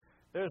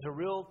There's a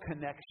real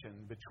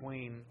connection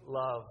between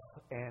love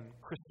and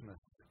Christmas.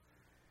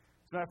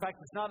 As a matter of fact,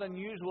 it's not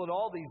unusual at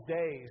all these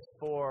days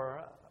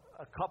for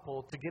a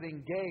couple to get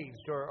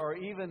engaged or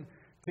even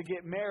to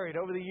get married.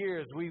 Over the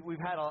years, we've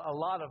had a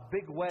lot of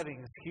big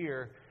weddings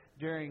here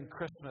during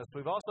Christmas.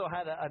 We've also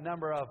had a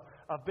number of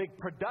big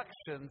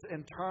productions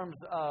in terms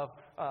of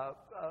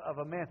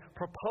a man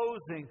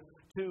proposing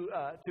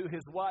to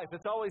his wife.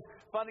 It's always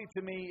funny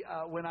to me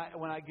when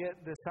I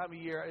get this time of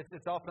year.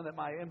 It's often that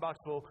my inbox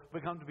will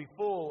become to be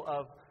full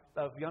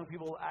of young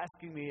people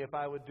asking me if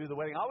I would do the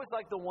wedding. I always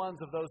like the ones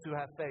of those who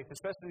have faith,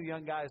 especially the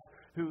young guys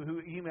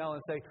who email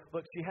and say,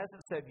 "Look, she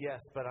hasn't said yes,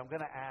 but I'm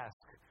going to ask.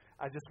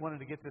 I just wanted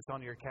to get this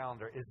on your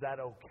calendar. Is that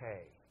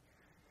okay?"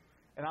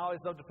 And I always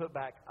love to put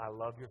back, "I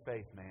love your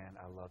faith, man.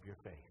 I love your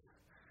faith."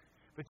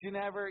 But you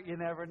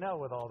never know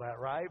with all that,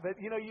 right?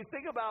 But you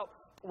think about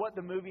what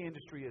the movie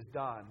industry has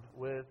done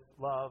with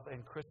love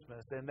and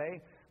Christmas, and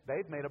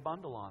they've made a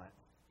bundle on it.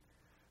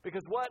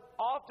 Because what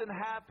often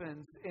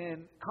happens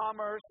in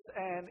commerce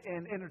and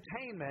in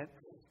entertainment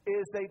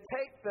is they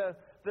take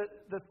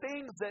the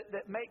things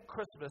that make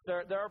Christmas.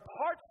 There are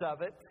parts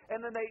of it,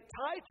 and then they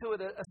tie to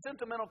it a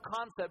sentimental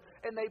concept,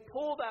 and they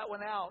pull that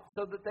one out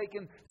so that they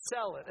can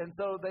sell it and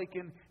so they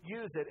can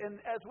use it. And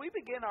as we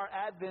begin our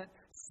Advent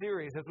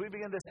series, as we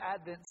begin this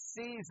Advent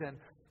season,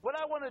 what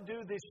I want to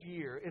do this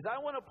year is I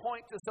want to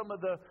point to some of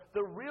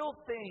the real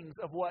things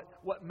of what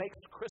makes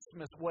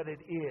Christmas what it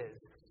is.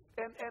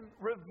 And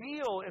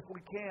reveal, if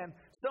we can,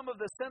 some of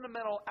the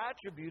sentimental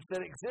attributes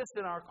that exist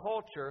in our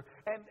culture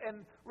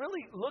and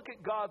really look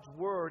at God's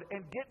Word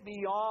and get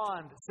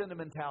beyond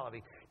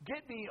sentimentality.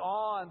 Get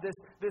beyond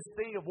this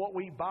thing of what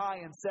we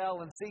buy and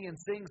sell and see and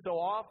sing so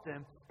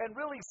often and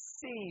really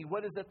see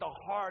what is at the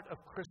heart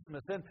of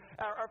Christmas. And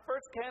our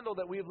first candle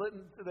that we've lit,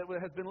 that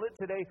has been lit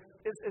today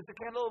is the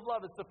candle of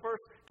love. It's the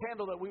first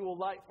candle that we will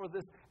light for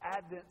this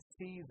Advent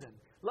season.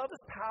 Love is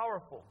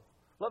powerful.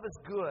 Love is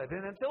good.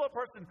 And until a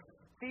person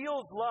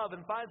feels love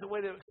and finds a way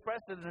to express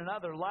it in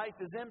another, life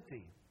is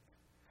empty.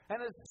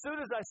 And as soon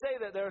as I say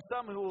that, there are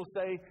some who will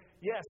say,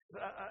 yes,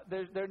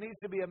 there needs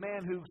to be a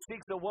man who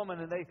seeks a woman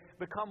and they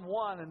become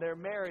one and they're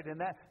married, and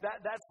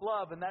that's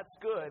love and that's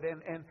good.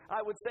 And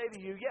I would say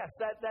to you, yes,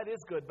 that is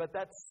good, but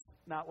that's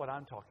not what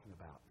I'm talking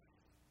about.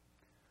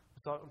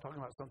 I'm talking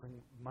about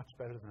something much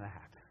better than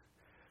that.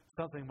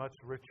 Something much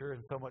richer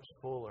and so much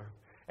fuller.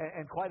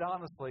 And quite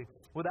honestly,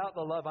 without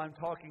the love I'm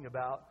talking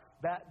about,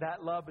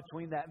 that love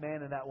between that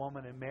man and that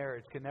woman in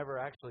marriage can never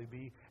actually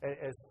be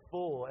as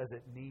full as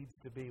it needs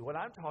to be. What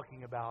I'm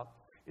talking about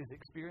is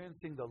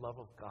experiencing the love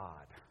of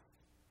God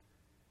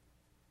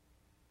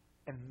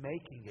and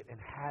making it and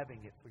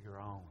having it for your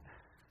own.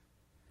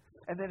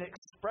 And then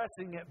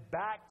expressing it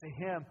back to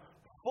Him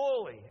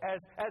fully as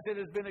it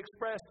has been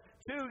expressed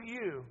to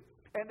you.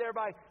 And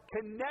thereby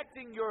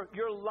connecting your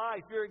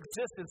life, your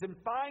existence, and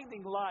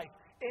finding life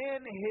in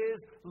His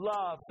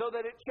love so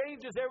that it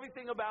changes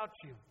everything about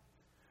you.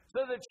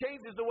 So that it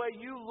changes the way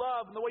you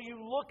love and the way you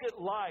look at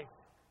life.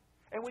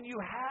 And when you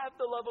have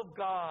the love of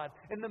God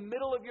in the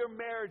middle of your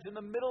marriage, in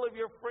the middle of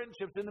your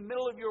friendships, in the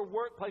middle of your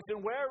workplace,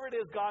 and wherever it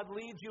is God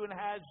leads you and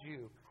has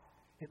you,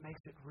 it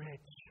makes it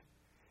rich.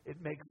 It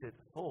makes it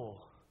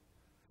full.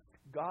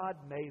 God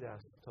made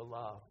us to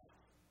love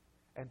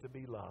and to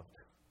be loved.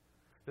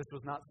 This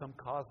was not some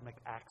cosmic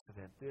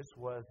accident. This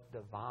was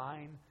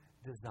divine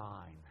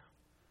design.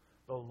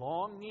 The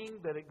longing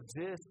that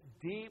exists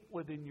deep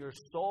within your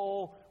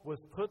soul was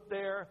put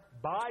there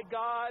by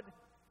God,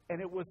 and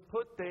it was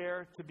put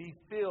there to be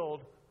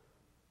filled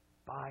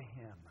by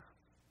Him.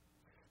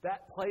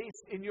 That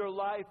place in your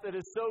life that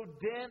is so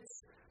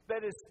dense,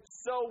 that is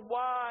so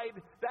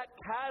wide, that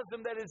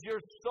chasm that is your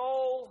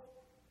soul,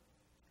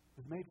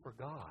 is made for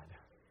God.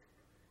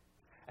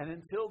 And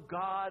until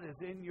God is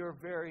in your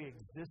very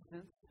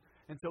existence,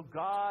 until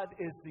God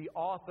is the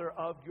author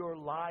of your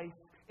life,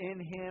 in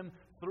Him,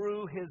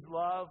 through His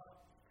love,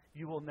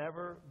 you will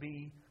never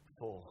be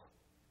full.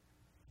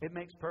 It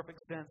makes perfect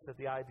sense that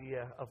the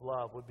idea of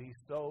love would be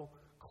so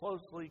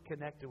closely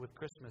connected with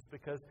Christmas,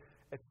 because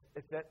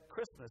it's at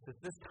Christmas, it's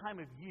this time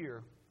of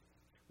year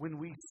when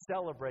we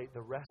celebrate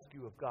the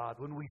rescue of God,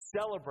 when we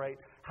celebrate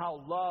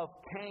how love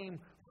came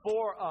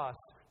for us,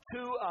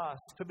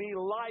 to be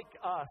like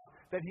us,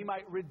 that He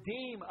might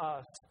redeem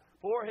us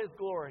for His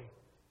glory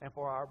and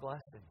for our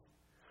blessing.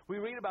 We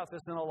read about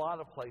this in a lot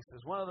of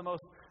places. One of the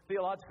most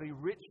theologically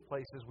rich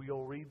places we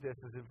will read this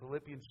is in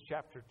Philippians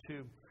chapter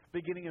 2,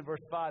 beginning in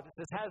verse 5. It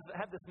says,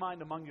 have this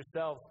mind among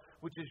yourselves,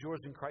 which is yours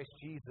in Christ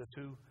Jesus,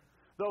 who,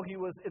 though He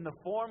was in the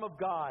form of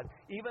God,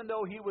 even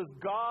though He was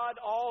God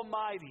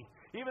Almighty,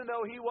 even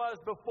though He was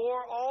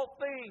before all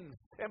things,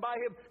 and by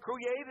Him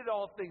created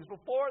all things,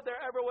 before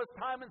there ever was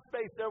time and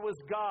space, there was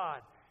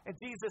God. And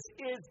Jesus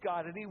is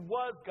God, and He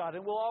was God,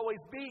 and will always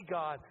be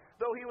God.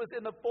 Though He was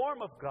in the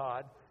form of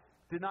God,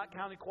 did not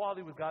count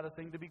equality with God a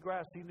thing to be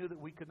grasped. He knew that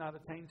we could not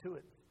attain to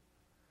it.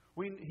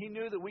 He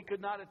knew that we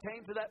could not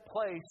attain to that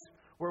place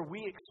where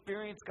we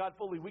experience God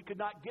fully. We could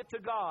not get to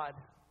God,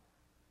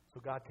 so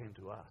God came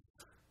to us.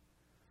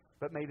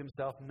 But made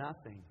Himself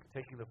nothing,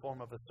 taking the form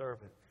of a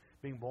servant,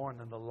 being born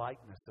in the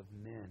likeness of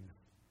men.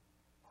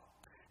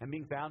 And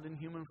being found in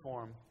human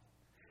form,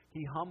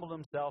 He humbled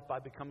Himself by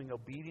becoming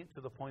obedient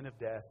to the point of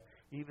death,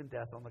 even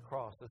death on the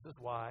cross. This is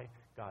why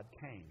God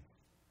came.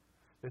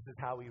 This is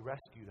how He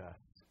rescued us,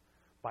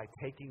 by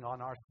taking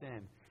on our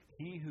sin.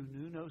 He who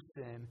knew no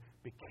sin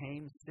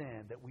became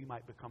sin that we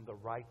might become the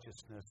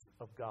righteousness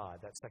of God.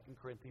 That's 2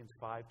 Corinthians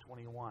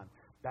 5:21.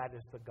 That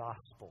is the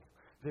gospel.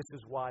 This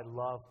is why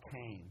love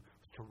came,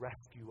 to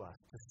rescue us,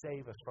 to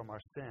save us from our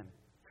sin.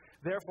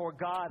 Therefore,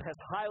 God has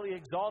highly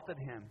exalted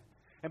Him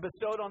and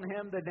bestowed on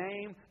Him the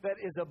name that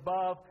is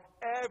above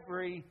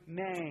every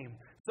name,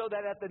 so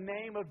that at the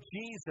name of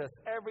Jesus,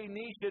 every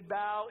knee should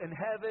bow in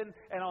heaven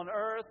and on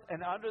earth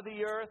and under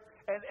the earth,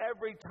 and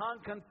every tongue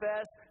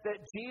confess that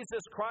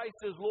Jesus Christ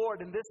is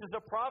Lord. And this is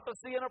a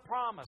prophecy and a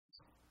promise.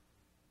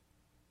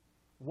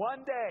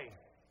 One day,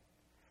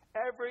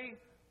 every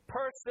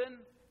person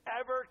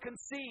ever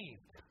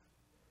conceived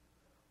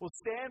will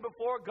stand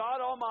before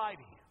God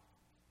Almighty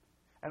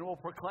and will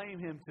proclaim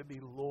Him to be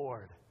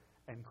Lord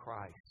and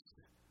Christ.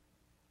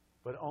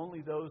 But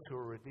only those who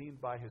are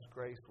redeemed by His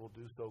grace will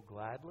do so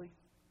gladly,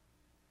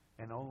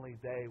 and only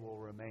they will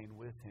remain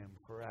with Him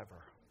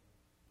forever.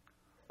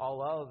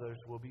 All others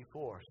will be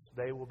forced.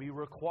 They will be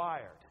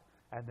required,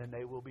 and then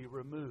they will be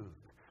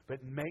removed.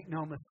 But make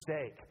no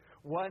mistake,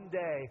 one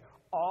day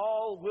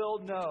all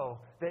will know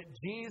that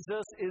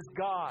Jesus is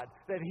God,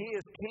 that He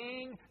is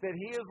King, that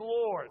He is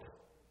Lord.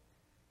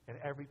 And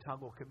every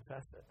tongue will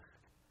confess it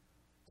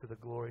to the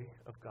glory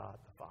of God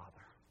the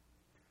Father.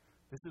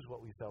 This is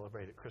what we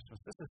celebrate at Christmas.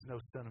 This is no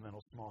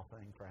sentimental small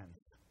thing, friends.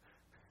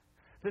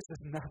 This is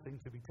nothing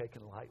to be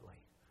taken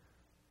lightly.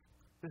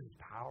 This is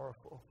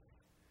powerful.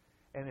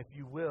 And if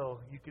you will,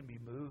 you can be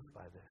moved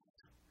by this.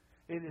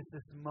 It is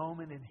this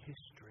moment in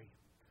history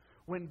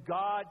when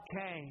God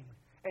came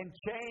and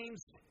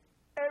changed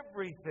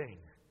everything.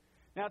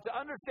 Now, to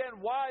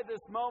understand why this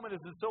moment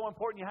is so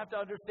important, you have to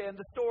understand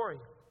the story.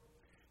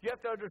 You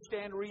have to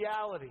understand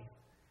reality.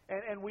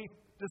 And we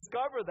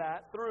discover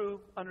that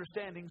through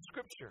understanding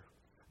Scripture.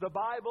 The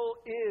Bible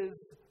is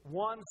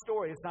one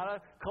story. It's not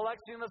a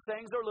collection of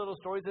things or little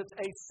stories. It's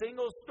a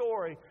single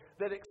story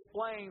that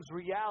explains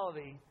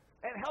reality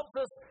and helps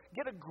us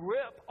get a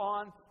grip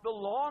on the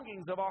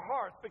longings of our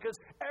hearts. Because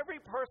every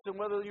person,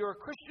 whether you're a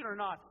Christian or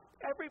not,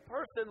 every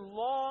person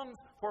longs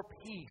for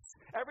peace.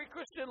 Every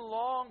person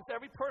longs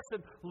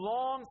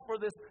for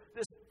this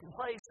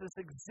place, this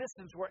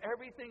existence where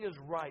everything is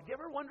right. Do you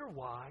ever wonder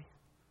why?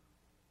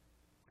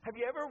 Have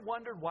you ever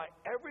wondered why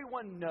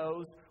everyone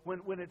knows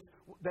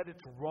that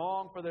it's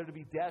wrong for there to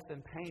be death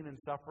and pain and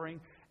suffering?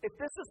 If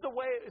this is the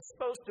way it's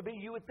supposed to be,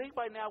 you would think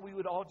by now we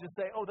would all just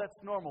say, oh, that's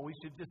normal. We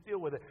should just deal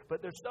with it.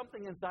 But there's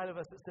something inside of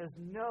us that says,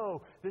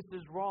 no, this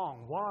is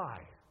wrong. Why?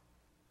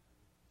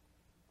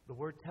 The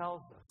Word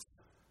tells us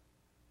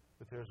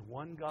that there's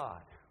one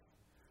God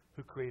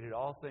who created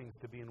all things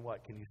to be in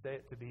what? Can you say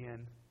it? To be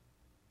in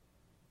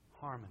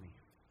harmony.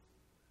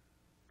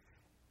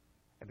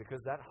 And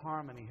because that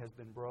harmony has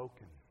been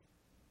broken,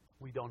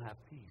 we don't have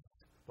peace,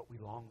 but we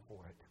long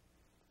for it.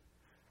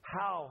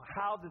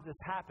 How did this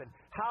happen?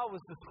 How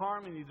was this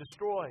harmony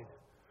destroyed?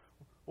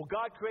 Well,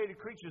 God created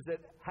creatures that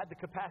had the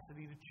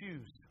capacity to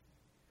choose.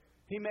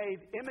 He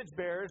made image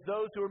bearers,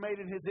 those who were made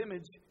in His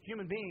image,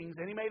 human beings,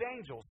 and He made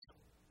angels.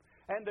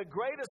 And the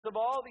greatest of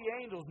all the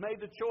angels made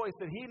the choice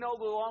that he no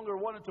longer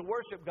wanted to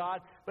worship God,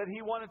 but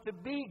he wanted to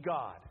be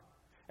God.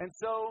 And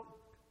so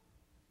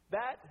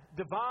that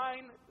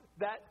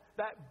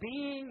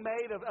being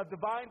made of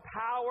divine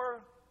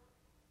power,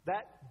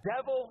 that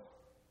devil,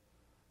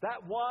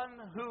 that one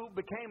who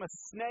became a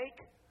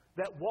snake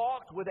that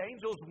walked with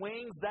angels'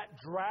 wings, that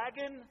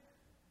dragon,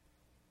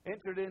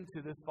 entered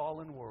into this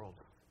fallen world.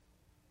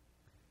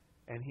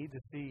 And he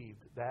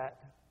deceived that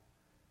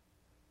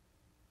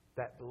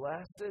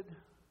blessed,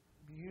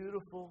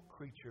 beautiful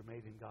creature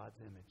made in God's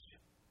image.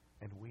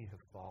 And we have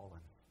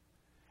fallen.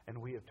 And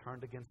we have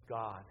turned against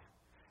God.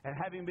 And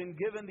having been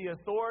given the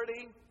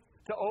authority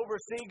to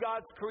oversee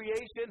God's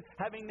creation,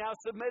 having now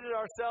submitted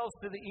ourselves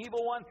to the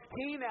evil one,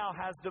 he now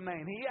has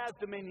domain. He has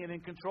dominion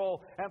and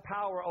control and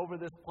power over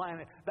this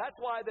planet. That's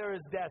why there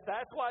is death.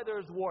 That's why there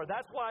is war.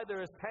 That's why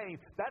there is pain.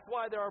 That's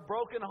why there are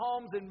broken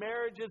homes and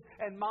marriages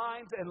and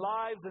minds and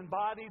lives and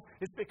bodies.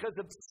 It's because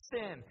of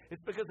sin.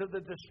 It's because of the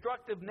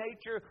destructive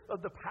nature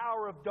of the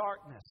power of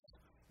darkness.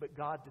 But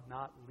God did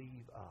not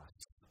leave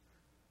us.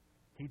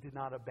 He did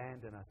not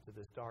abandon us to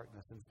this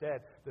darkness.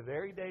 Instead, the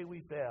very day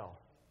we fell,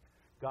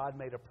 God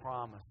made a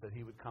promise that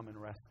He would come and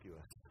rescue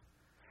us.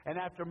 And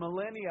after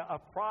millennia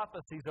of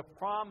prophecies, of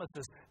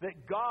promises, that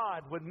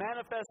God would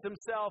manifest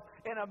Himself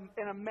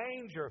in a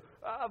manger,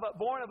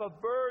 born of a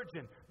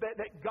virgin, that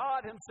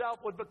God Himself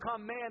would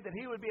become man, that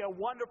He would be a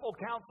wonderful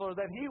counselor,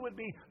 that He would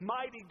be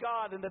mighty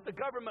God, and that the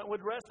government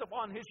would rest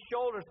upon His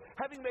shoulders.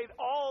 Having made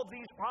all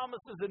these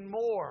promises and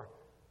more,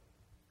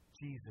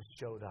 Jesus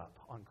showed up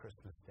on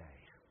Christmas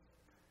Day.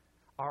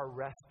 Our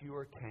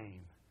rescuer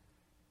came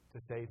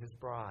to save His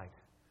bride.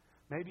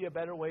 Maybe a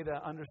better way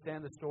to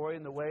understand the story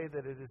and the way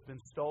that it has been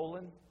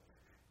stolen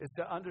is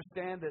to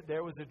understand that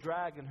there was a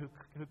dragon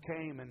who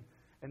came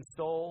and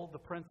stole the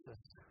princess.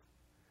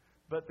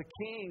 But the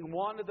king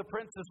wanted the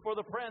princess for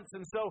the prince.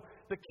 And so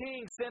the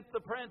king sent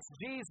the prince,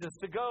 Jesus,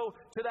 to go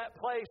to that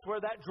place where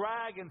that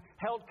dragon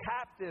held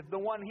captive the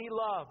one he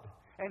loved.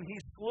 And he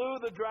slew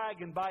the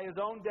dragon by his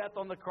own death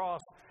on the cross.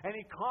 And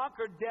he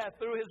conquered death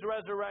through his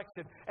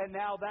resurrection. And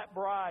now that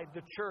bride,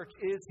 the church,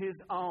 is his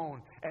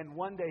own. And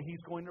one day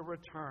he's going to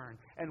return.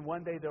 And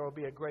one day there will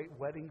be a great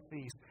wedding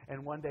feast.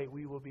 And one day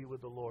we will be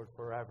with the Lord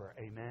forever.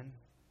 Amen?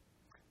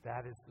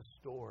 That is the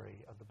story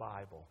of the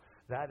Bible.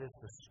 That is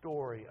the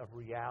story of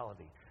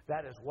reality.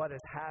 That is what has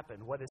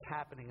happened, what is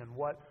happening, and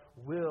what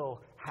will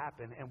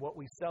happen. And what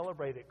we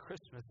celebrate at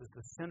Christmas is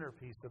the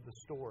centerpiece of the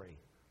story.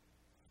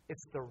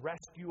 It's the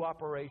rescue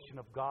operation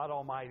of God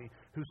Almighty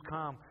who's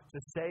come to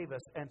save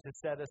us and to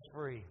set us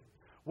free.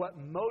 What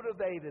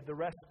motivated the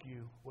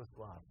rescue was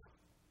love.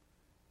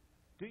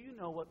 Do you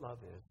know what love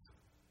is?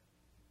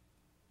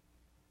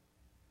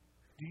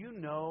 Do you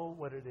know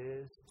what it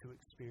is to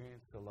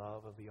experience the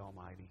love of the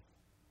Almighty?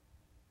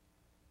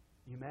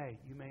 You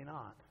may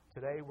not.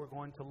 Today we're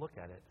going to look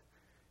at it.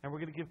 And we're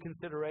going to give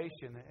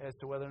consideration as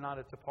to whether or not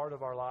it's a part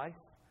of our life.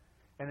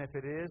 And if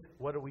it is,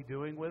 what are we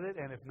doing with it?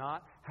 And if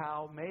not,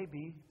 how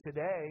maybe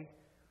today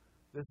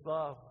this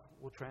love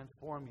will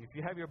transform you. If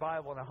you have your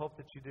Bible, and I hope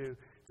that you do,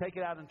 take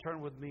it out and turn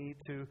with me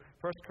to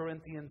 1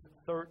 Corinthians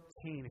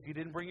 13. If you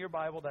didn't bring your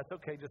Bible, that's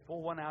okay. Just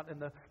pull one out in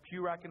the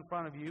pew rack in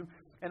front of you.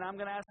 And I'm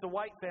going to ask the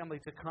White family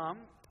to come,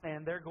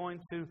 and they're going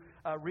to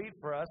read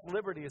for us.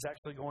 Liberty is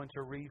actually going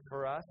to read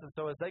for us. And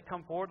so as they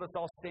come forward, let's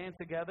all stand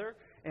together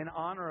in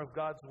honor of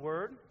God's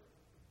Word.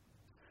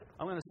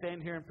 I'm going to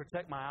stand here and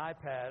protect my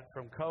iPad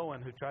from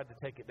Cohen, who tried to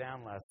take it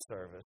down last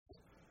service.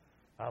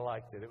 I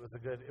liked it. It was a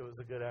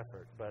good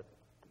effort, but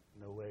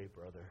no way,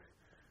 brother.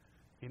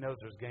 He knows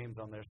there's games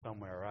on there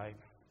somewhere, right?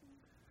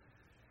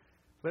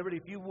 Liberty,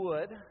 if you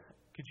would,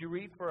 could you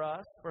read for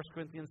us 1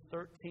 Corinthians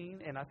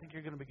 13? And I think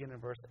you're going to begin in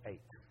verse 8.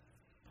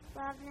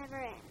 Love never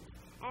ends.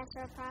 As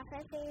for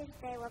prophecies,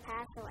 they will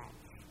pass away.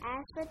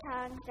 As for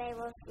tongues, they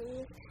will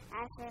cease.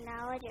 As for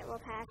knowledge, it will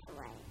pass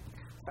away.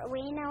 For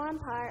we know in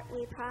part,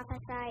 we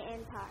prophesy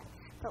in part.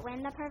 But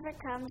when the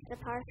perfect comes, the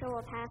partial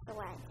will pass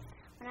away.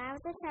 When I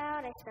was a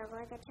child, I spoke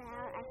like a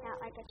child. I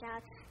felt like a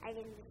child. I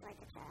didn't move like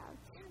a child.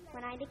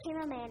 When I became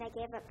a man, I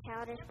gave up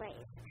childish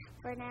ways.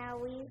 For now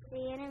we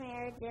see in a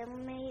mirror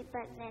dimly,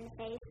 but then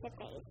face to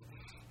face.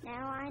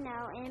 Now I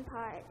know in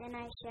part, and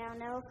I shall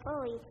know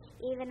fully,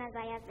 even as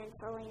I have been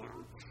fully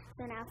known.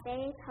 So now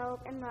faith,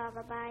 hope, and love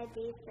abide,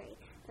 these three.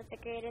 But the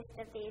greatest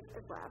of these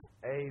is love.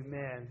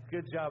 Amen.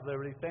 Good job,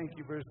 Liberty. Thank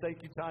you, Bruce.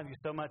 Thank you, Tanya,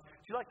 so much.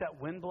 Do you like that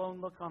windblown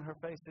look on her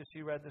face as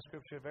she read the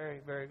scripture?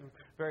 Very, very,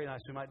 very nice.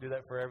 We might do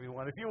that for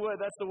everyone. If you would,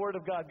 that's the Word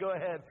of God. Go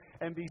ahead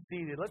and be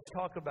seated. Let's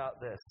talk about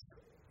this.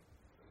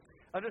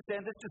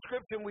 Understand, this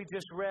description we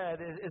just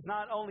read is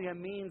not only a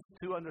means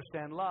to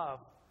understand love,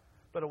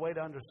 but a way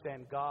to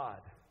understand God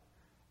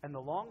and the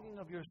longing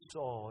of your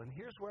soul. And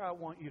here's where I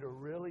want you to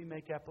really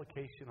make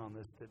application on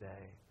this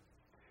today.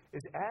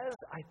 Is as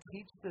I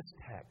teach this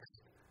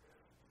text,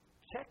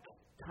 check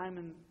time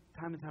and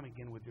time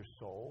again with your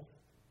soul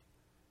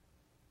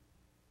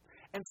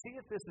and see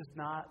if this is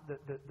not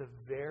the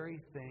very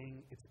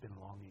thing it's been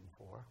longing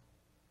for.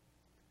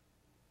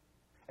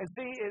 And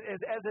see,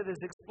 as it is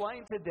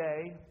explained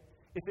today,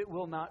 if it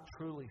will not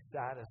truly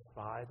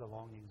satisfy the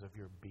longings of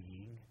your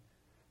being,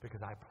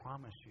 because I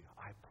promise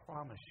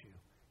you,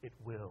 it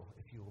will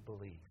if you will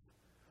believe.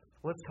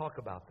 Let's talk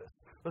about this.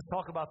 Let's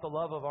talk about the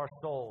love of our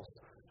souls.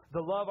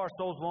 The love our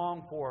souls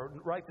long for,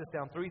 write this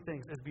down, 3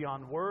 things, is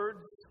beyond words,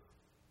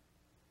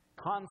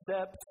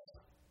 concepts,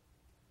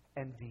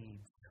 and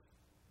deeds.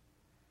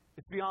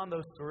 It's beyond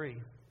those 3.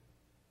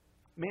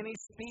 Many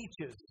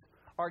speeches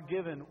are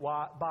given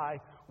by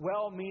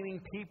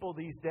well-meaning people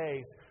these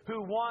days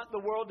who want the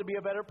world to be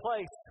a better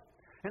place.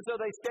 And so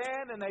they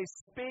stand and they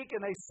speak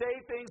and they say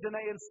things and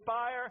they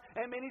inspire,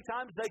 and many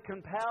times they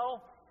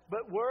compel,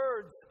 but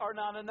words are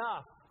not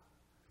enough.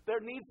 There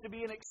needs to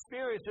be an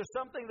experience. There's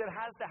something that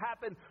has to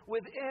happen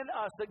within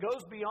us that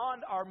goes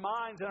beyond our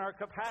minds and our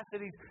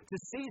capacities to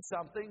see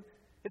something.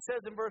 It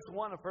says in verse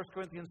 1 of 1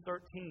 Corinthians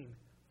 13,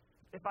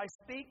 if I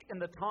speak in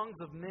the tongues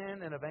of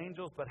men and of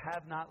angels but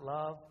have not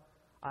love,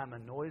 I'm a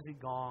noisy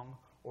gong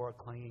or a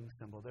clanging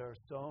cymbal. There are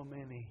so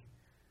many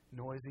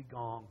noisy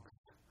gongs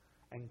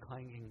and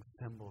clanging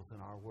cymbals in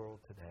our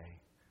world today.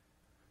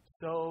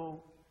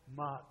 So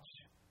much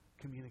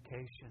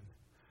communication.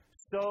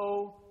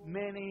 So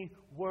many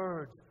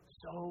words,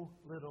 so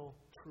little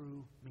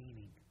true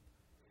meaning.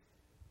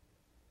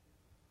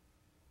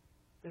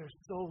 There's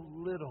so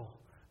little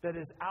that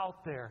is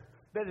out there,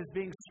 that is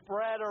being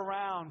spread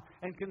around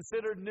and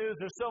considered news.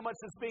 There's so much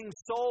that's being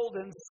sold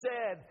and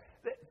said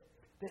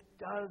that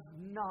does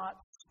not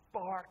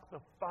spark the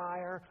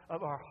fire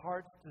of our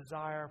heart's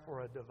desire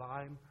for a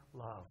divine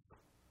love.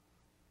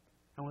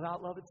 And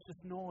without love, it's just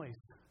noise.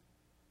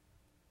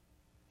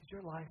 Is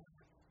your life,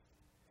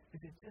 is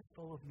it just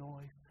full of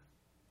noise?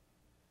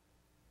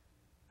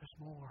 There's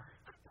more.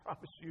 I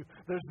promise you,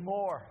 there's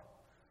more.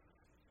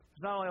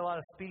 There's not only a lot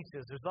of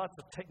speeches, there's lots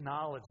of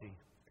technology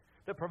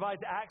that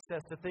provides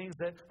access to things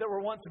that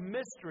were once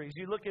mysteries.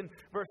 You look in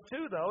verse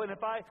 2, though, and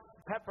if I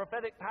have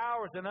prophetic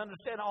powers and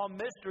understand all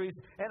mysteries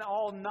and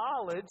all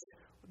knowledge,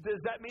 does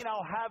that mean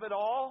I'll have it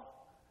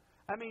all?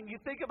 I mean, you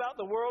think about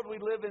the world we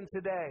live in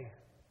today.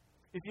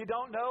 If you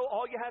don't know,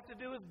 all you have to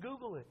do is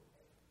Google it.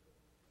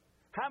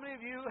 How many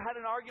of you had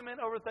an argument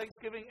over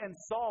Thanksgiving and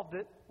solved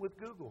it with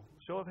Google?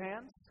 Show of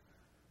hands?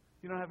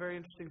 You don't have very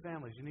interesting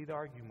families. You need to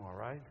argue more,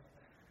 right?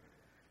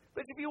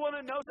 But if you want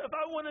to know, if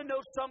I want to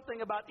know something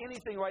about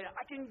anything right now,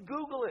 I can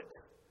Google it.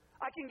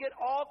 I can get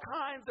all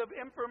kinds of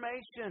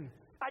information.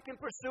 I can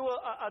pursue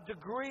a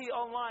degree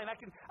online. I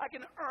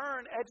can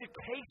earn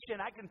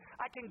education. I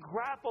can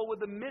grapple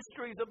with the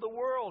mysteries of the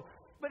world.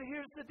 But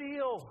here's the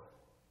deal.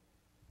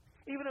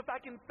 Even if I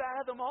can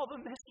fathom all the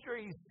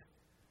mysteries,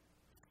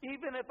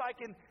 even if I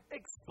can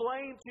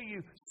explain to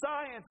you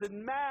science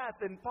and math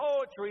and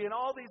poetry and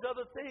all these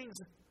other things,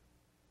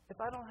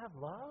 if I don't have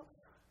love,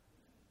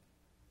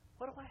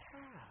 what do I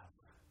have?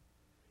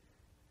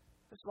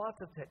 There's lots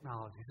of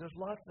technologies. There's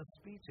lots of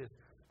speeches.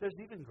 There's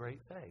even great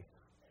faith.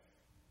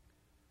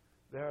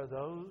 There are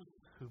those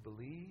who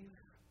believe,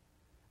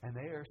 and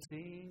they are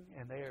seeing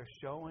and they are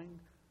showing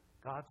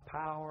God's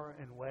power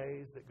in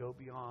ways that go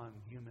beyond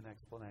human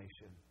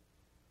explanation.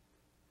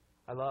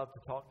 I love to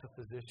talk to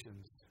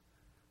physicians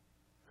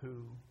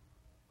who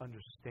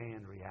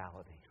understand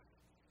reality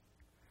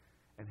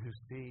and who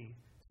see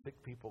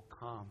sick people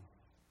come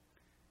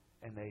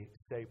and they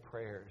say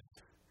prayers,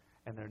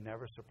 and they're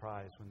never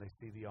surprised when they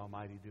see the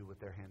Almighty do what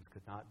their hands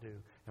could not do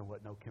and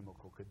what no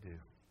chemical could do.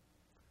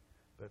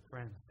 But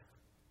friends,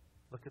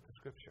 look at the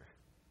Scripture.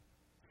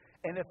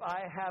 And if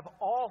I have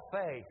all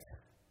faith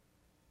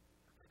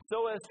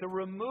so as to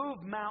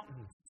remove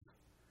mountains,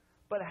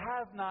 but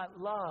have not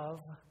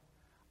love,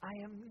 I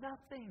am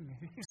nothing.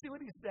 You see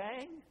what he's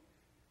saying?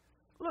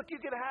 Look, you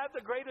can have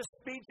the greatest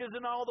speeches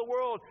in all the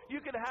world.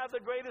 You can have the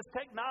greatest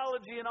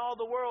technology in all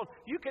the world.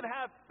 You can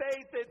have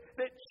faith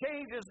that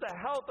changes the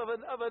health of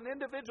an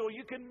individual.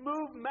 You can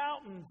move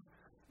mountains.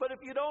 But if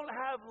you don't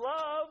have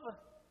love,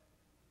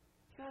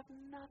 you have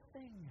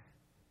nothing.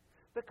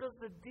 Because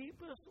the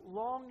deepest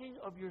longing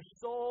of your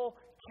soul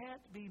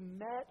can't be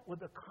met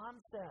with a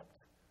concept,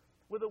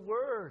 with a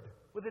word,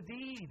 with a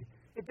deed.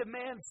 It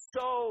demands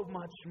so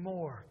much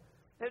more.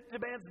 It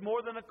demands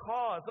more than a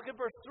cause. Look at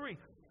verse 3.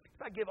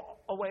 If I give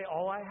away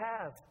all I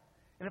have,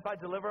 and if I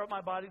deliver up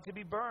my body to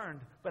be burned,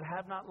 but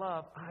have not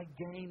love, I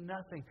gain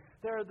nothing.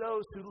 There are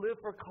those who live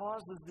for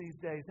causes these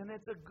days, and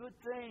it's a good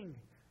thing.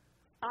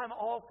 I'm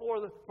all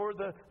for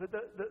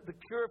the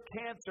cure of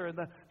cancer and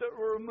the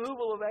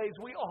removal of AIDS.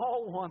 We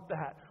all want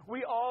that.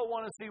 We all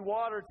want to see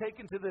water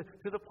taken to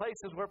the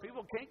places where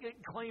people can't get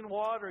clean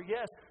water.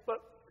 Yes, but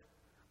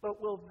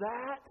will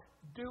that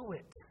do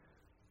it?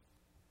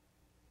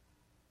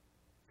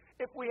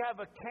 If we have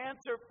a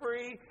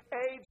cancer-free,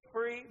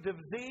 AIDS-free,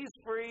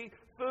 disease-free,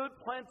 food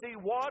plenty,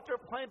 water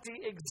plenty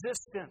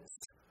existence,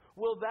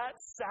 will that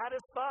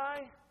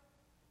satisfy?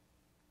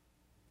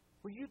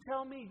 Will you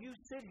tell me you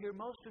sit here,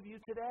 most of you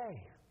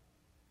today,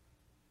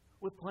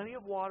 with plenty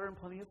of water and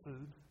plenty of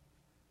food,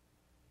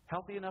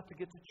 healthy enough to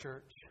get to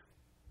church?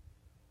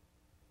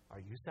 Are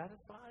you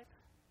satisfied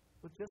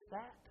with just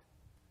that?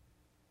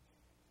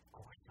 Of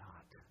course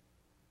not.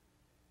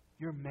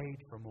 You're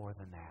made for more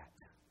than that.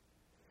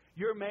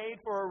 You're made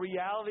for a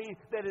reality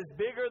that is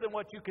bigger than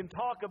what you can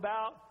talk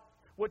about,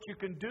 what you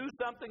can do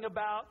something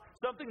about,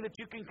 something that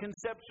you can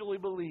conceptually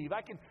believe.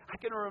 I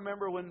can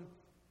remember when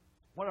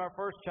our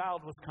first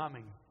child was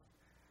coming.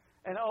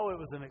 And it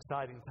was an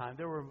exciting time.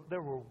 There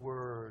were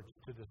words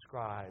to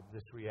describe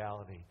this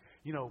reality.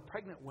 You know,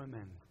 pregnant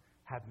women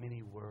have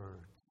many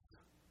words.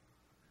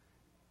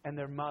 And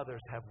their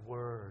mothers have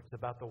words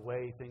about the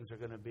way things are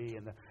going to be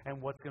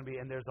and what's going to be.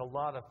 And there's a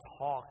lot of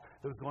talk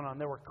that was going on.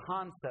 There were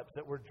concepts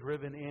that were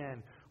driven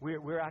in.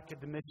 We're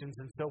academicians,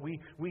 and so we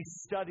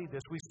studied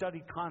this. We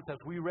studied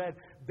concepts. We read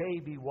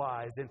Baby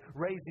Wise and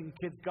Raising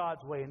Kids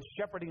God's Way and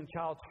Shepherding a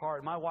Child's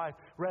Heart. My wife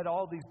read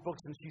all these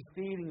books, and she's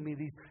feeding me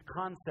these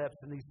concepts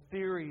and these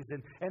theories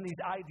and these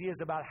ideas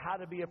about how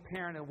to be a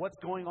parent and what's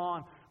going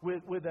on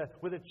with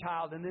a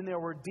child. And then there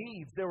were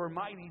deeds. There were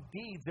mighty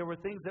deeds. There were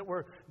things that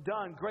were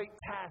done, great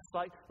tasks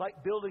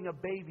like building a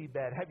baby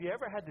bed. Have you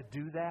ever had to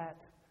do that?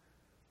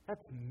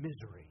 That's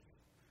misery.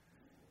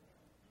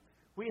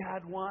 We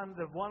had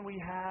the one we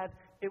had,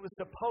 it was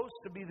supposed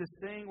to be this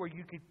thing where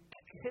you could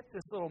hit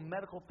this little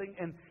medical thing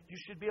and you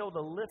should be able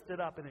to lift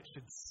it up and it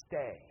should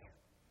stay.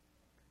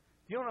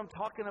 You know what I'm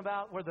talking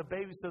about? Where the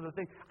baby's to the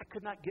thing. I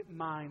could not get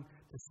mine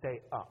to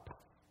stay up.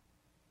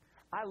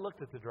 I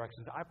looked at the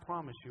directions. I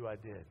promise you I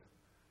did.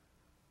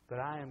 But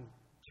I am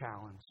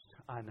challenged.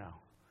 I know.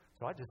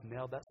 So I just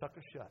nailed that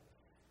sucker shut.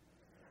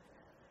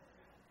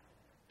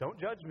 Don't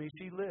judge me.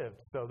 She lived.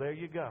 So there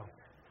you go.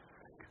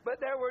 But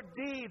there were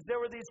deeds. There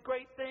were these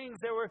great things.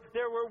 There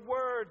were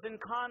words and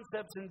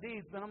concepts and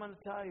deeds. But I'm going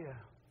to tell you,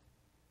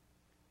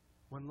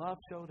 when love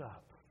showed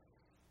up,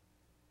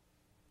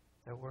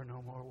 there were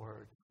no more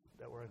words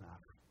that were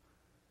enough.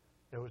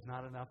 There was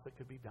not enough that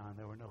could be done.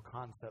 There were no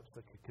concepts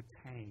that could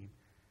contain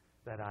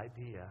that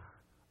idea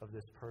of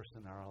this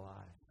person in our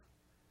lives.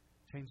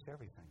 Changed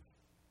everything.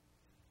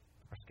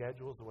 Our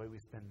schedules, the way we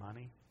spend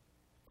money,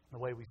 the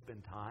way we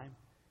spend time,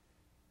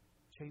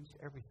 changed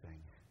everything.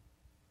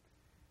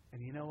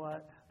 And you know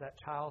what? That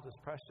child, as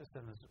precious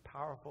and as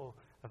powerful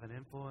of an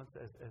influence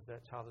as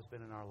that child has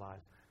been in our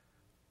lives,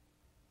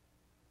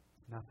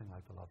 nothing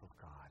like the love of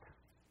God.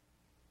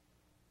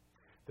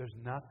 There's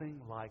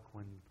nothing like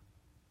when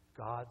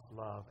God's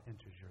love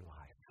enters your life.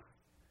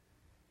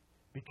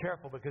 Be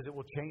careful, because it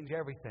will change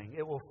everything.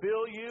 It will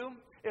fill you.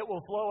 It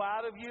will flow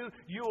out of you.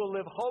 You will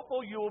live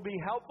hopeful. You will be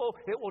helpful.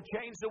 It will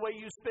change the way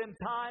you spend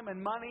time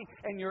and money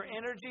and your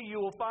energy.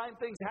 You will find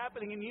things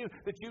happening in you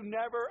that you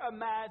never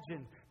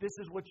imagined. This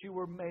is what you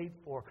were made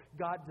for.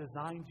 God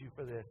designed you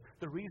for this.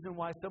 The reason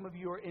why some of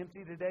you are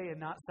empty today and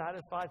not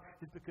satisfied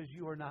is because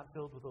you are not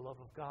filled with the love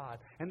of God.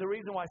 And the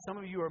reason why some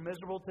of you are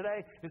miserable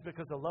today is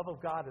because the love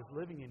of God is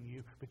living in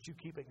you, but you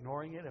keep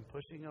ignoring it and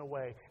pushing it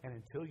away. And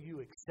until you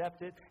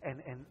accept it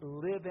and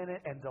live in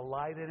it and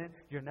delight in it,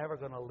 you're never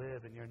going to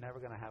live, and you're never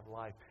going to have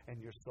life,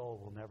 and your soul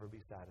will never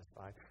be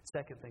satisfied.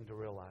 Second thing to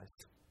realize: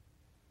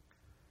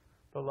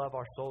 the love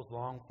our souls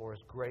long for is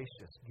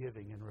gracious,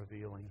 giving, and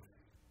revealing.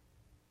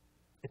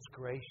 It's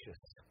gracious.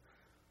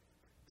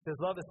 It says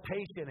love is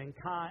patient and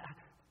kind.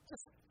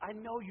 I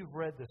know you've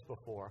read this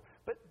before,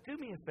 but do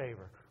me a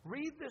favor.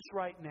 Read this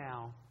right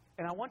now,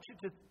 and I want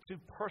you to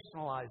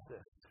personalize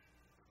this.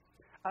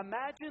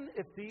 Imagine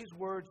if these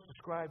words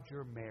described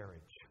your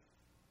marriage.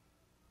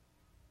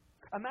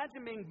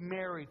 Imagine being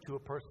married to a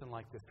person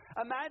like this.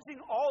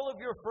 Imagine all of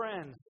your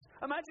friends.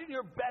 Imagine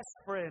your best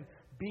friend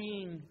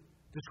being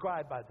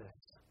described by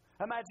this.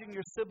 Imagine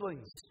your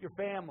siblings, your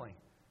family.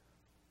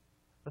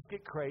 Let's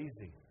get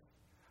crazy.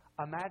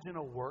 Imagine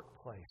a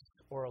workplace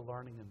or a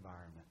learning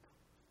environment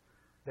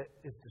that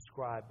is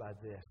described by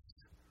this,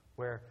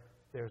 where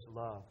there's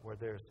love, where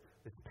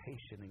it's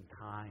patient and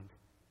kind,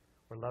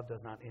 where love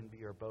does not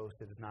envy or boast.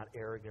 It is not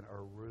arrogant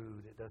or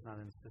rude. It does not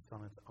insist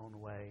on its own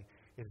way.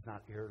 It is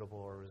not irritable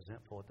or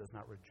resentful. It does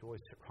not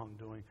rejoice at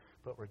wrongdoing,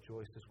 but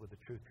rejoices with the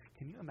truth.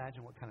 Can you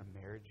imagine what kind of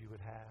marriage you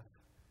would have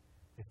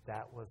if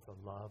that was the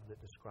love that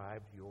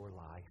described your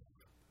life?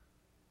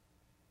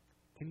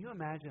 Can you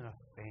imagine a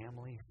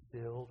family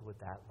filled with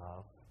that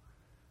love?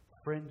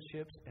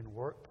 Friendships and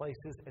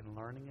workplaces and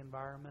learning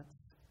environments?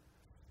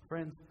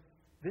 Friends,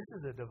 this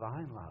is a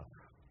divine love.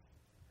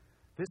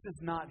 This is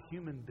not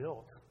human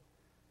built.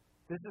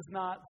 This is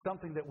not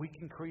something that we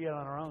can create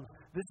on our own.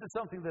 This is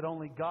something that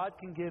only God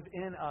can give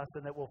in us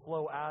and that will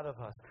flow out of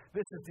us.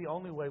 This is the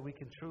only way we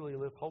can truly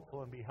live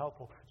hopeful and be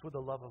helpful. It's with the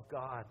love of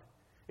God.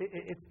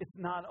 It's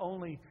not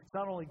only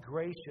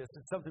gracious.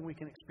 It's something we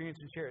can experience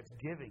and share. It's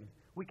giving.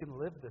 We can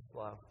live this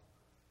love.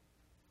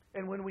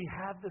 And when we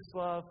have this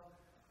love,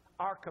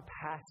 our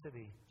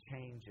capacity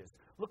changes.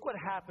 Look what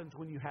happens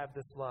when you have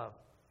this love.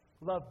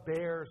 Love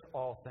bears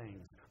all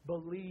things,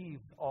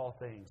 believes all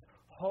things,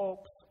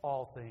 hopes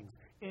all things,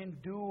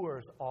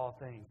 endures all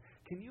things.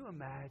 Can you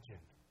imagine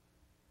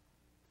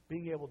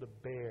being able to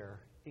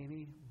bear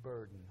any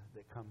burden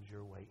that comes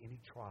your way, any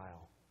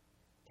trial,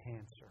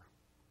 cancer?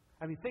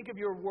 I mean, think of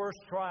your worst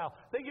trial.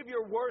 Think of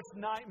your worst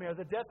nightmare,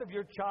 the death of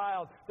your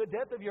child, the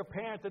death of your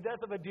parent, the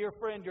death of a dear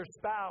friend, your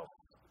spouse,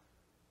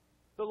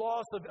 the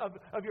loss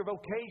of your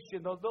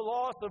vocation, the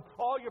loss of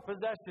all your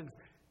possessions.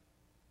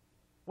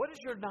 What is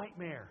your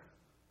nightmare?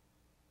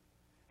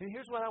 And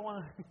here's what I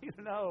want you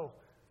to know.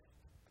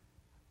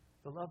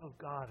 The love of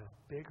God is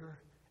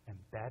bigger and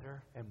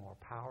better and more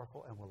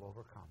powerful and will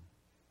overcome.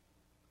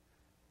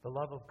 The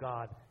love of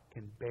God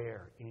can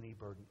bear any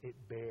burden. It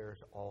bears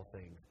all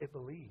things. It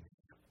believes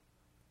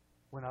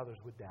when others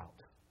would doubt.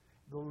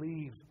 It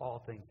believes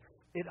all things.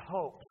 It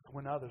hopes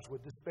when others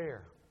would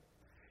despair.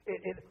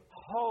 It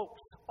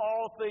hopes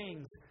all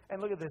things.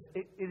 And look at this.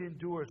 It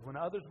endures when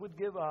others would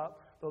give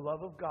up. The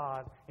love of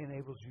God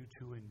enables you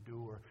to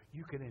endure.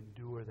 You can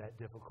endure that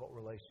difficult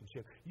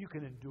relationship. You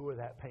can endure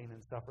that pain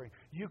and suffering.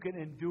 You can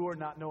endure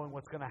not knowing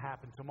what's going to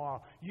happen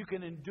tomorrow. You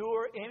can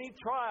endure any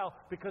trial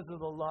because of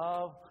the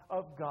love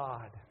of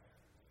God.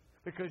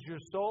 Because your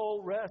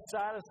soul rests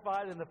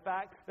satisfied in the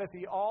fact that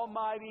the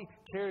Almighty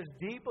cares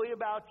deeply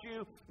about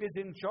you, is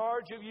in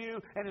charge of you,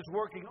 and is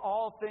working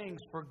all things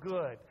for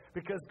good.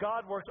 Because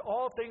God works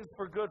all things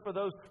for good for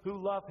those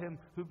who love Him,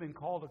 who've been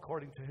called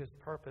according to His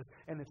purpose.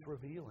 And it's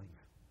revealing.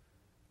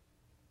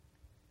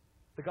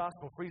 The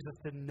gospel frees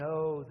us to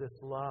know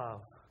this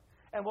love.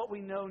 And what we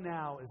know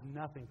now is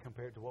nothing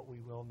compared to what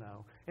we will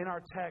know. In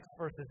our text,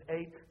 verses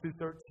 8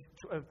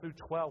 through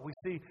 12, we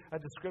see a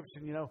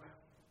description,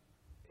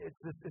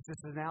 it's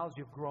this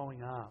analogy of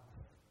growing up.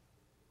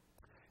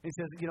 He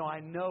says,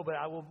 I know, but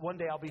one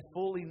day I'll be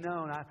fully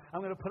known.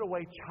 I'm going to put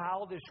away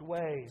childish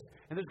ways.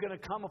 And there's going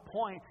to come a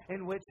point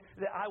in which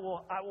that I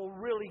will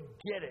really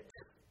get it.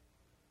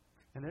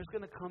 And there's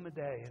going to come a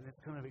day, and it's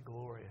going to be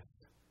glorious,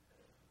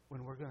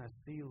 when we're going to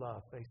see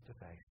love face to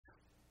face.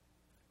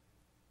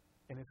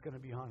 And it's going to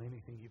be beyond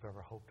anything you've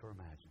ever hoped or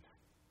imagined.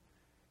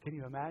 Can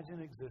you imagine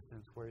an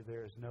existence where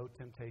there is no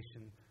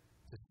temptation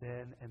to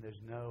sin, and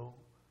there's no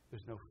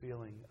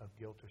feeling of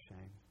guilt or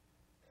shame.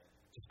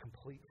 Just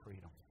complete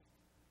freedom.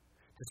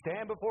 To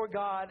stand before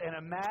God and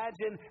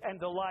imagine and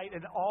delight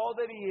in all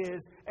that He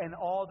is and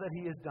all that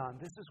He has done.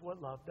 This is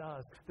what love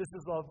does. This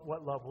is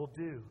what love will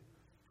do.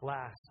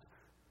 Last,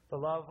 the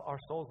love our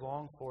souls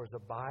long for is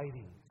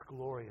abiding. It's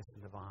glorious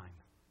and divine.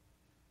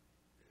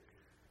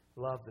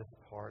 Love this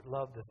part.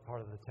 Love this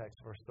part of the text,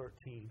 verse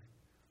 13.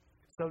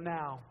 So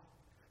now,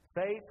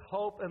 faith,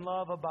 hope, and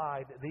love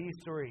abide, these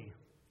three.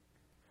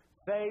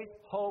 Faith,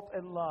 hope,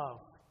 and love.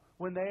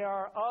 When they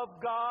are of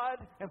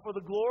God and for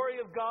the glory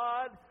of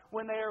God,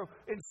 when they are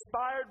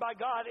inspired by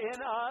God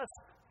in us,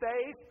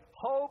 faith,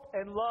 hope,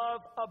 and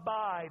love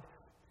abide.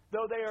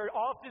 Though they are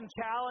often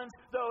challenged,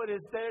 though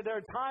there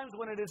are times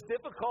when it is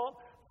difficult,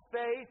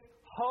 faith,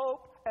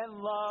 hope,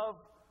 and love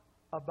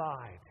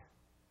abide.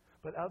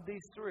 But of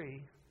these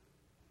three,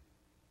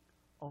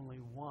 only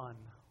one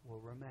will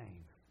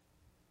remain.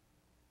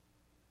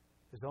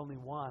 There's only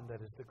one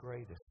that is the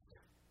greatest.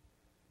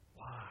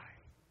 Why?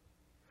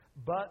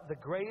 But the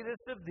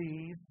greatest of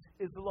these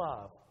is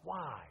love.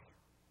 Why?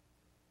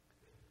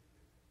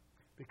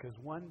 Because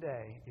one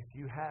day, if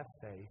you have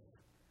faith,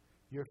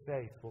 your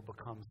faith will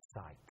become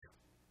sight.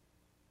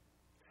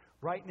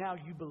 Right now,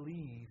 you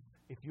believe,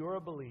 if you're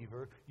a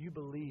believer, you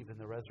believe in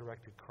the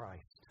resurrected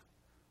Christ.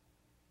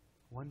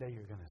 One day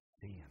you're going to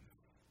see Him.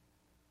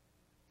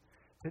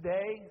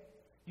 Today,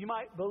 you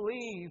might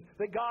believe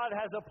that God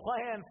has a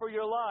plan for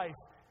your life.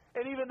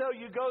 And even though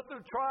you go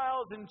through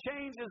trials and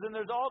changes and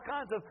there's all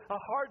kinds of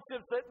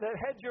hardships that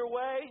head your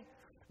way,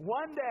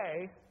 one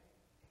day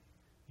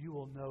you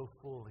will know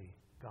fully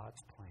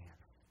God's plan.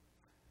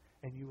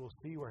 And you will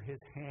see where His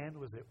hand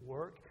was at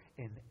work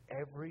in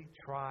every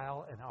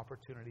trial and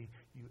opportunity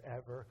you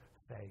ever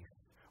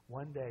faced.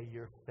 One day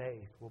your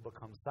faith will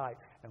become sight.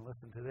 And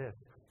listen to this.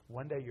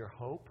 One day your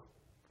hope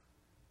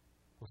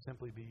will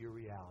simply be your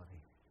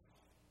reality.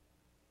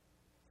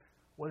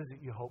 What is it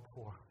you hope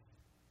for?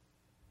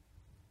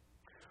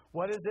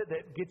 What is it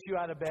that gets you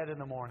out of bed in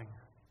the morning?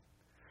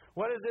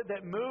 What is it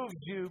that moves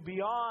you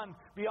beyond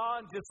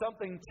just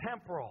something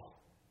temporal?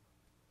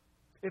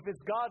 If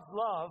it's God's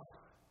love,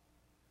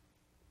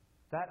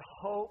 that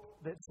hope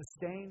that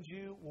sustains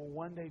you will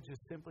one day just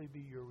simply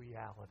be your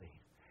reality.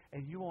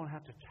 And you won't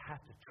have to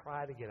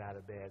try to get out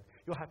of bed.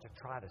 You'll have to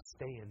try to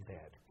stay in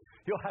bed.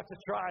 You'll have to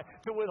try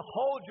to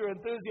withhold your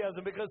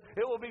enthusiasm because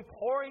it will be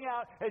pouring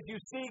out as you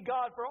see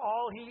God for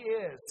all He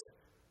is.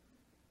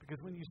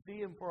 Because when you see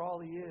Him for all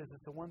He is,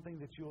 it's the one thing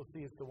that you will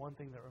see. It's the one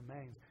thing that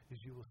remains is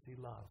you will see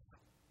love.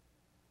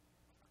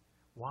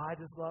 Why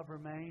does love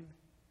remain?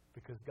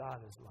 Because God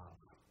is love.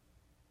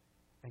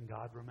 And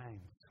God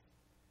remains.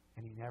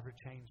 And He never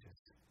changes.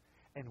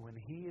 And when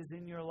He is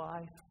in your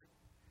life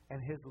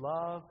and His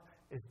love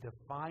is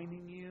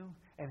defining you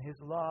and His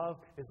love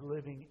is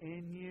living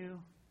in you,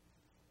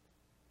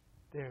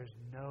 there's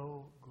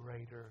no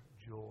greater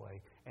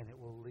joy, and it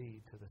will lead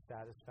to the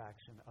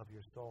satisfaction of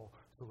your soul.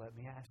 So let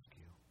me ask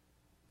you,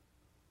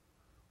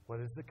 what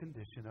is the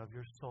condition of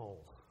your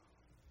soul?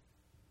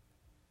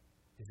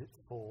 Is it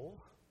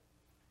full?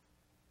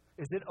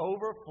 Is it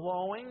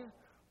overflowing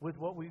with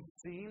what we've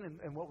seen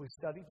and what we've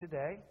studied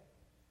today?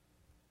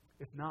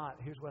 If not,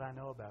 here's what I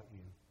know about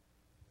you.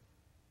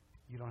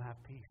 You don't have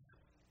peace.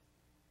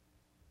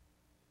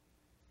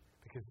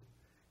 Because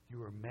you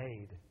were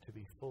made to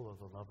be full of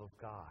the love of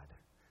God.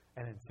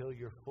 And until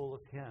you're full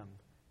of Him,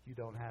 you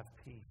don't have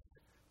peace.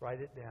 Write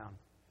it down.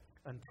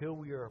 Until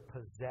we are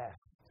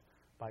possessed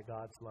by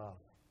God's love.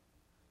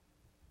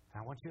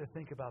 And I want you to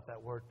think about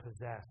that word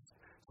possessed.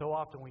 So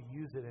often we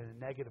use it in a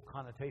negative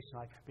connotation,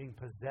 like being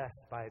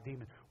possessed by a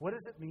demon. What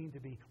does it mean to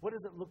be? What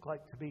does it look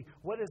like to be?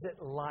 What is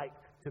it like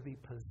to be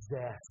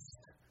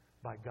possessed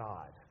by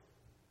God?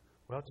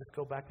 Well, just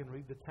go back and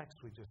read the text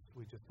we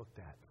just looked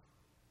at.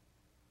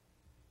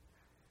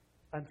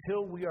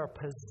 Until we are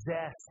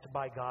possessed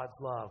by God's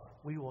love,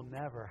 we will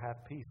never have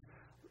peace.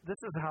 This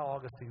is how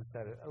Augustine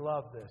said it. I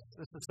love this.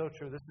 This is so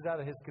true. This is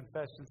out of his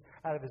confessions,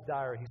 out of his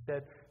diary. He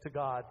said to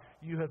God,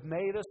 "You have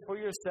made us for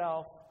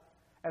yourself,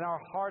 and our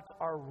hearts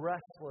are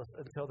restless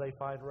until they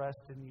find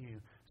rest in you."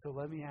 So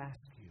let me ask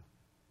you,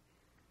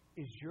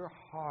 is your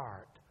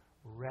heart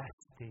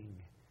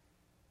resting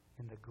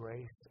in the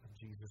grace of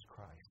Jesus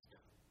Christ?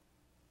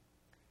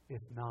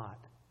 If not,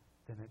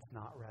 then it's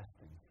not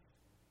resting.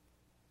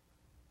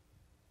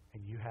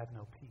 And you have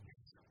no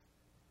peace.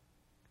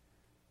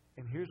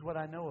 And here's what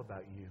I know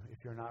about you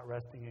if you're not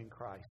resting in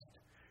Christ.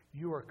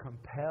 You are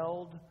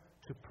compelled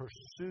to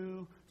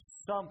pursue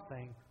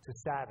something to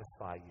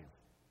satisfy you.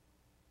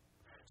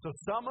 So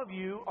some of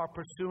you are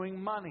pursuing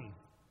money.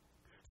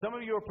 Some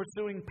of you are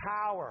pursuing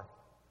power.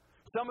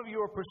 Some of you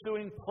are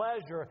pursuing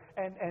pleasure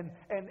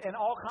and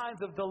all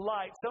kinds of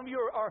delight. Some of you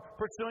are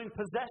pursuing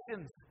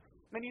possessions.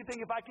 And you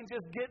think, if I can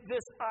just get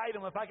this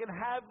item, if I can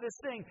have this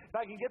thing, if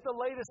I can get the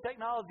latest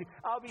technology,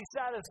 I'll be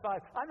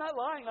satisfied. I'm not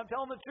lying. I'm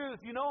telling the truth.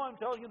 You know I'm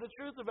telling you the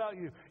truth about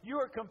you. You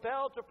are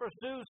compelled to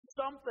pursue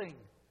something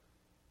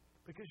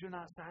because you're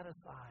not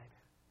satisfied.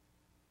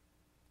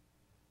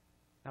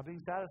 Now,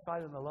 being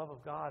satisfied in the love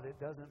of God, it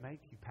doesn't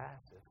make you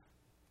passive.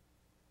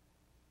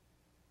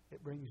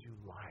 It brings you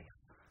life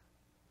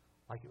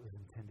like it was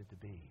intended to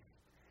be.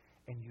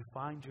 And you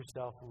find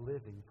yourself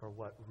living for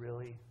what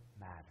really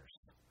matters.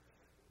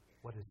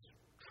 What is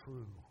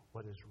true,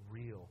 what is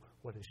real,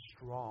 what is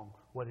strong,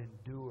 what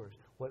endures,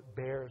 what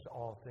bears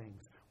all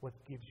things, what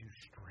gives you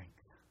strength.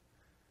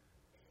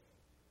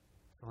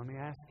 So let me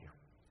ask you,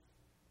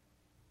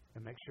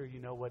 and make sure you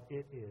know what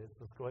it is.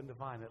 Let's go ahead and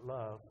define it.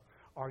 Love.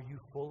 Are you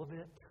full of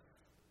it?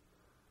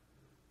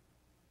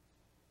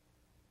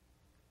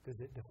 Does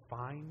it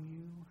define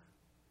you?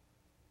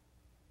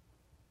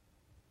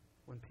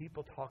 When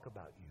people talk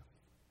about you,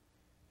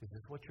 is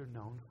this what you're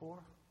known for?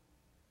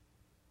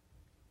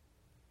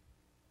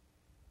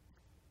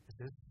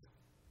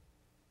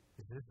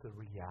 Is this the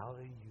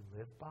reality you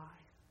live by?